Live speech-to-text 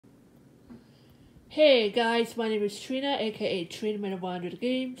Hey guys, my name is Trina, aka Trina Man of 100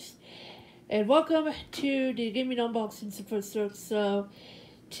 Games, and welcome to the gaming unboxing the first look. So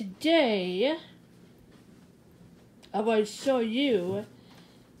today I want to show you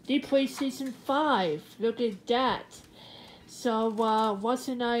the PlayStation 5. Look at that. So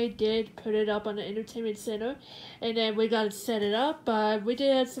Watson and I did put it up on the entertainment center, and then we got to set it up, but we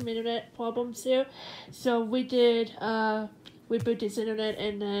did have some internet problems here, so we boot this internet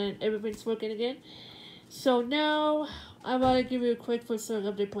and then everything's working again. So now I want to give you a quick first look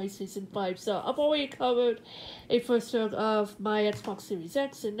of the PlayStation 5. So I've already covered a first look of my Xbox Series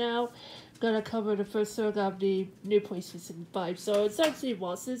X, and now I'm gonna cover the first look of the new PlayStation 5. So it's actually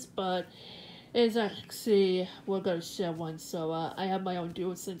Ross's, but it's actually, we're gonna share one. So I have my own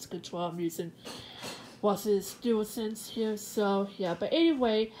DualSense control. I'm using Ross's DualSense here. So yeah, but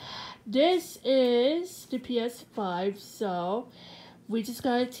anyway, this is the PS5. So we just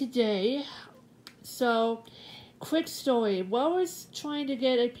got it today. So, quick story. Well, I was trying to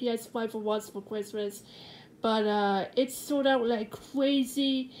get a PS5 for once for Christmas, but it sold out like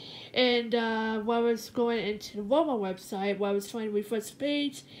crazy. And while I was going into the Walmart website, while I was trying to refresh the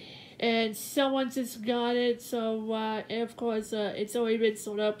page, and someone just got it. So, and of course, it's already been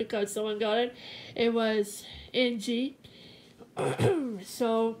sold out because someone got it. It was Angie.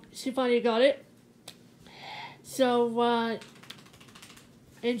 So, she finally got it. So,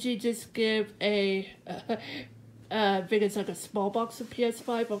 Angie just gave a I think it's like a small box of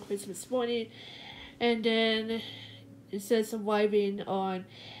PS5 on Christmas morning, and then it says arriving on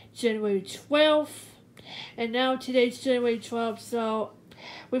January 12th, and now today's January 12th, so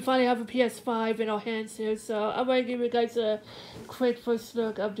we finally have a PS5 in our hands here. So I'm going to give you guys a quick first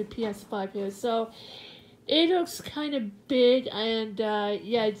look of the PS5 here. So it looks kind of big, and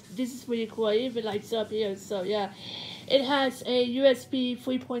yeah, this is really cool. It even lights up here, so yeah. It has a USB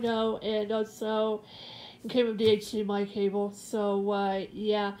 3.0 and also it came with the HDMI cable. So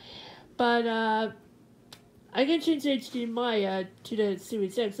yeah, but I can change the HDMI to the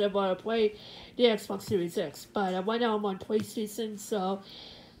Series X. I want to play the Xbox Series X, but right now I'm on PlayStation, so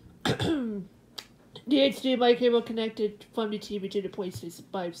the HDMI cable connected from the TV to the PlayStation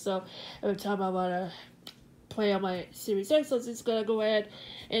 5. So every time I want to play on my Series X, I'm just gonna go ahead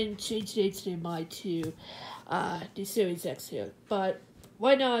and change the HDMI to the Series X here. But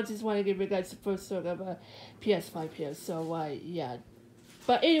right now I just want to give you guys the first look of a PS5 here. So yeah,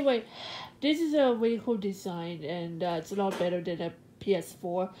 but anyway, this is a really cool design, and it's a lot better than a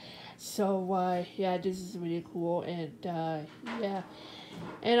PS4. So yeah, this is really cool, and yeah,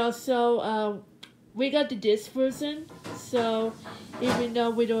 and also we got the disc version. So even though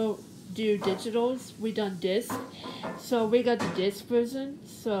we don't do digitals, we done disc, so we got the disc version.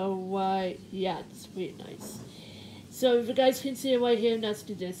 So yeah, it's really nice. So if you guys can see it right here, that's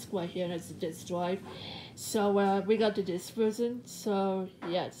the disc right here, that's the disc drive. So we got the disc version. So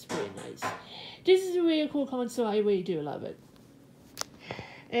yeah, it's really nice. This is a really cool console. I really do love it.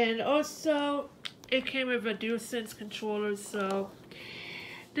 And also it came with a DualSense controller. So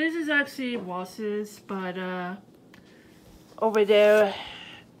this is actually Ross's, but over there,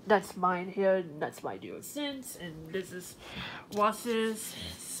 that's mine here, and that's my DualSense, and this is Ross's.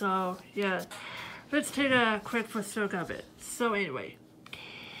 So yeah, let's take a quick first look of it. So anyway,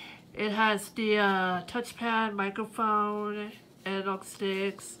 it has the touchpad, microphone, analog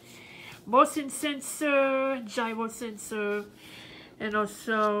sticks, motion sensor, gyro sensor, and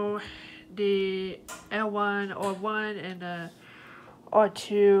also the L1, R1, and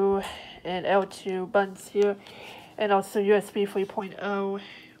R2 and L2 buttons here, and also USB 3.0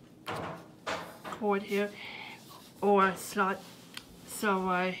 cord here, or slot.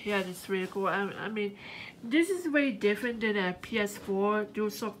 So yeah, this is really cool. I mean, this is way different than a PS4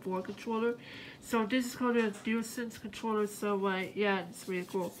 DualShock 4 controller. So this is called a DualSense controller. So yeah, it's really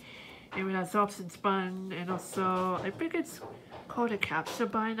cool. And it has options button, and also I think it's called a capture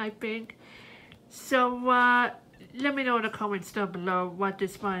button, I think. So let me know in the comments down below what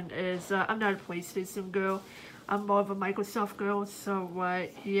this button is. I'm not a PlayStation girl. I'm more of a Microsoft girl. So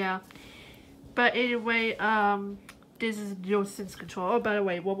yeah. But anyway, this is DualSense control. Oh, by the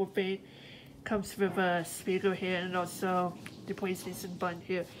way, one more thing, comes with a speaker here, and also the PlayStation button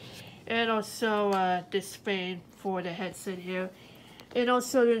here, and also this fan for the headset here, and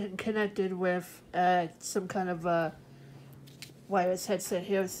also connected with some kind of wireless headset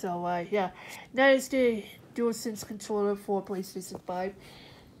here. So yeah, that is the DualSense controller for PlayStation 5.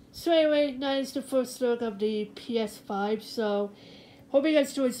 So anyway, that is the first look of the PS5. So hope you guys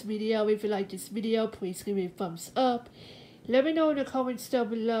enjoyed this video. If you like this video, please give me a thumbs up. Let me know in the comments down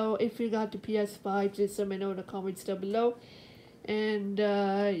below if you got the PS5. Just let me know in the comments down below. And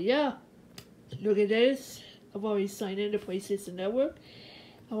yeah, look at this. I've already signed in the PlayStation Network.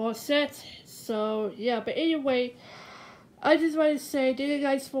 I'm all set. So, yeah, but anyway, I just want to say thank you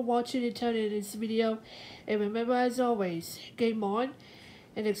guys for watching and turning in this video. And remember, as always, game on.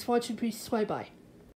 And thanks for watching. Peace. Bye-bye.